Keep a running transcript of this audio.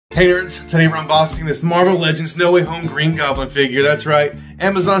Hey nerds, today we're unboxing this Marvel Legends No Way Home Green Goblin figure. That's right,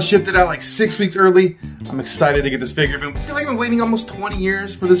 Amazon shipped it out like 6 weeks early. I'm excited to get this figure. I feel like I've been waiting almost 20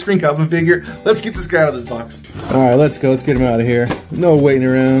 years for this Green Goblin figure. Let's get this guy out of this box. Alright, let's go. Let's get him out of here. No waiting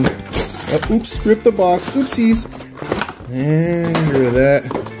around. Oh, oops, ripped the box. Oopsies. And get rid of that.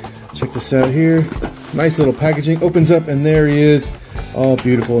 Check this out here. Nice little packaging. Opens up and there he is. All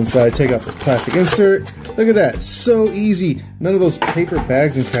beautiful inside. Take out the plastic insert. Look at that. So easy. None of those paper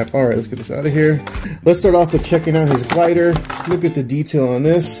bags and crap. Alright, let's get this out of here. Let's start off with checking out his glider. Look at the detail on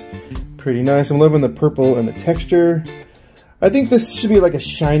this. Pretty nice. I'm loving the purple and the texture. I think this should be like a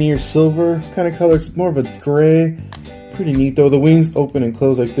shinier silver kind of color. It's more of a gray. Pretty neat though. The wings open and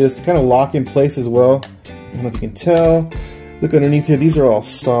close like this. They kind of lock in place as well. I don't know if you can tell. Look underneath here. These are all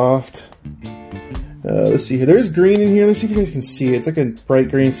soft. Let's see here. There's green in here. Let's see if you guys can see it. It's like a bright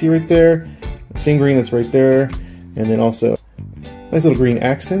green. See right there? The same green that's right there. And then also nice little green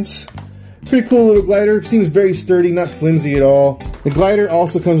accents. Pretty cool little glider. Seems very sturdy, not flimsy at all. The glider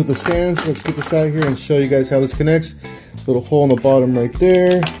also comes with a stand. So let's get this out here and show you guys how this connects. Little hole in the bottom right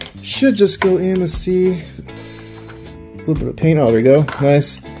there. Should just go in. Let's see. It's a little bit of paint. Oh, there we go.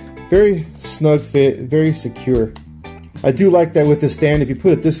 Nice. Very snug fit. Very secure. I do like that with the stand. If you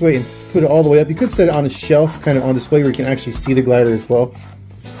put it this way and put it all the way up, you could set it on a shelf, kind of on display, where you can actually see the glider as well.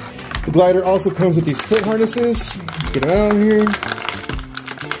 The glider also comes with these foot harnesses. Let's get them out of here.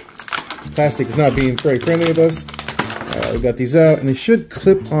 Plastic is not being very friendly with us. We got these out, and they should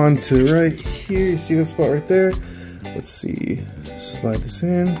clip onto right here. You see that spot right there? Let's see. Slide this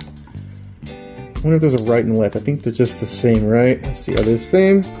in. I wonder if there's a right and left. I think they're just the same, right? Let's see. Are they the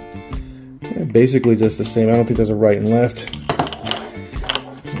same? Yeah, basically just the same. I don't think there's a right and left.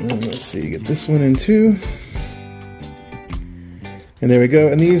 And let's see. Get this one in too. And there we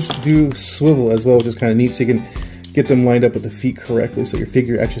go. And these do swivel as well, which is kind of neat. So you can get them lined up with the feet correctly so your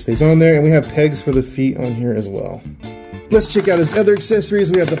figure actually stays on there. And we have pegs for the feet on here as well. Let's check out his other accessories.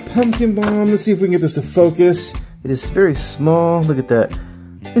 We have the pumpkin bomb. Let's see if we can get this to focus. It is very small. Look at that.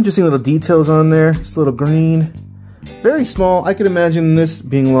 Interesting little details on there. Just a little green. Very small. I could imagine this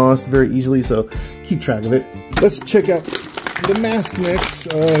being lost very easily, so keep track of it. Let's check out the mask next.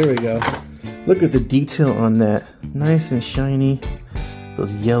 Oh, here we go. Look at the detail on that. Nice and shiny.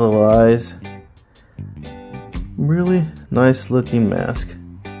 Those yellow eyes. Really nice looking mask.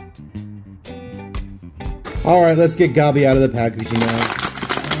 Alright, let's get Gobby out of the packaging now.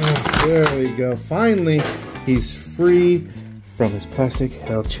 Oh, there we go. Finally, he's free from his plastic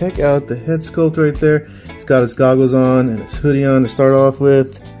hell. Check out the head sculpt right there. He's got his goggles on and his hoodie on to start off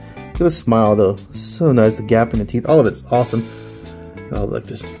with. Look at the smile though. So nice. The gap in the teeth. All of it's awesome. Oh, look,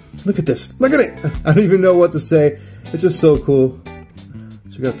 just look at this. Look at it. I don't even know what to say. It's just so cool.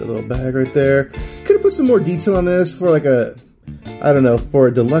 So you got the little bag right there. Could have put some more detail on this for like a, I don't know, for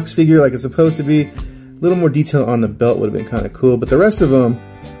a deluxe figure like it's supposed to be. A little more detail on the belt would have been kind of cool. But the rest of them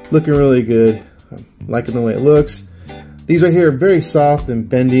looking really good. I'm liking the way it looks. These right here are very soft and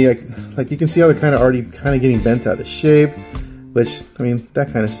bendy. Like you can see how they're kind of already getting bent out of shape. Which, I mean,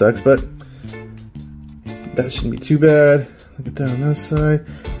 that kind of sucks. But that shouldn't be too bad. Look at that on that side.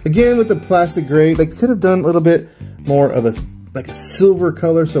 Again, with the plastic gray, they could have done a little bit more of a silver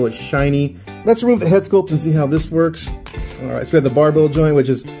color so it's shiny. Let's remove the head sculpt and see how this works. Alright, so we have the barbell joint, which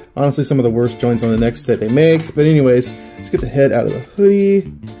is honestly some of the worst joints on the necks that they make. But anyways, let's get the head out of the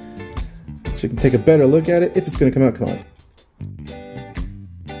hoodie so you can take a better look at it if it's going to come out. Come on.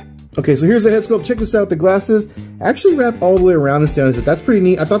 Okay, so here's the head sculpt. Check this out. The glasses actually wrap all the way around his down. That's pretty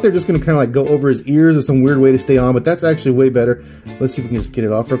neat. I thought they were just going to kind of like go over his ears or some weird way to stay on, but that's actually way better. Let's see if we can just get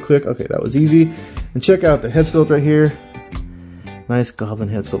it off real quick. Okay, that was easy. And check out the head sculpt right here. Nice goblin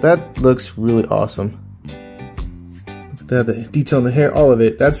head sculpt. That looks really awesome. Look at that, the detail in the hair, all of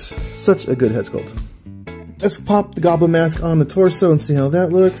it. That's such a good head sculpt. Let's pop the goblin mask on the torso and see how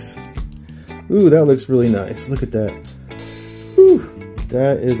that looks. Ooh, that looks really nice. Look at that. Whew.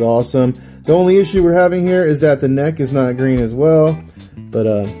 That is awesome. The only issue we're having here is that the neck is not green as well. But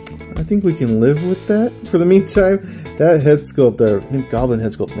I think we can live with that for the meantime. That head sculpt there, goblin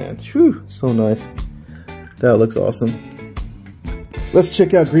head sculpt, man. Whew, so nice. That looks awesome. Let's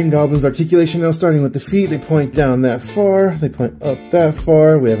check out Green Goblin's articulation now, starting with the feet. They point down that far. They point up that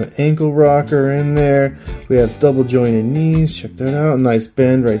far. We have an ankle rocker in there. We have double jointed knees. Check that out. Nice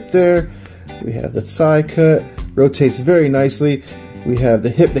bend right there. We have the thigh cut. Rotates very nicely. We have the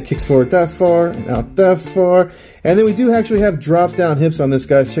hip that kicks forward that far and out that far. And then we do actually have drop down hips on this,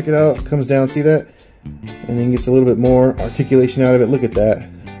 guys. Check it out. Comes down, see that? And then gets a little bit more articulation out of it. Look at that.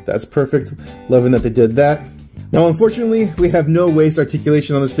 That's perfect. Loving that they did that. Now, unfortunately, we have no waist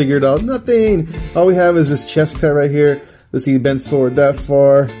articulation on this figure at all. Nothing. All we have is this chest cut right here. Let's see, bends forward that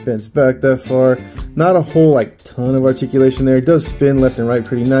far, bends back that far. Not a whole like ton of articulation there. It does spin left and right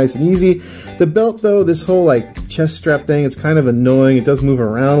pretty nice and easy. The belt though, this whole like chest strap thing, it's kind of annoying. It does move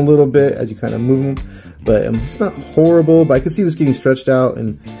around a little bit as you kind of move them, but it's not horrible. But I could see this getting stretched out,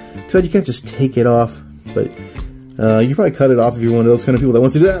 and too bad you can't just take it off. But you probably cut it off if you're one of those kind of people that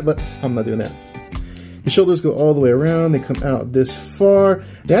wants to do that, but I'm not doing that. The shoulders go all the way around. They come out this far.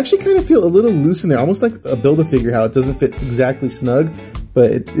 They actually kind of feel a little loose in there, almost like a Build-A-Figure, how it doesn't fit exactly snug,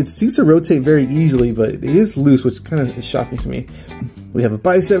 but it seems to rotate very easily, but it is loose, which kind of is shocking to me. We have a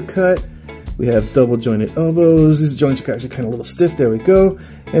bicep cut. We have double jointed elbows. These joints are actually kind of a little stiff. There we go.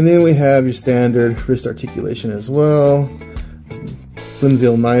 And then we have your standard wrist articulation as well. Flimsy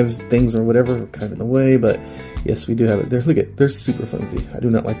little knives, things or whatever are kind of in the way, but yes, we do have it there. Look at, they're super flimsy. I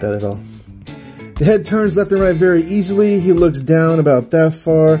do not like that at all. The head turns left and right very easily. He looks down about that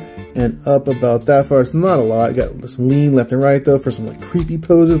far and up about that far. It's not a lot. Got some lean left and right though for some like creepy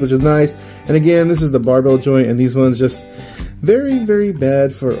poses, which is nice. And again, this is the barbell joint, and these ones just very, very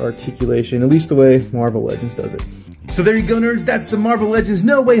bad for articulation, at least the way Marvel Legends does it. So there you go, nerds. That's the Marvel Legends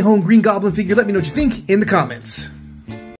No Way Home Green Goblin figure. Let me know what you think in the comments.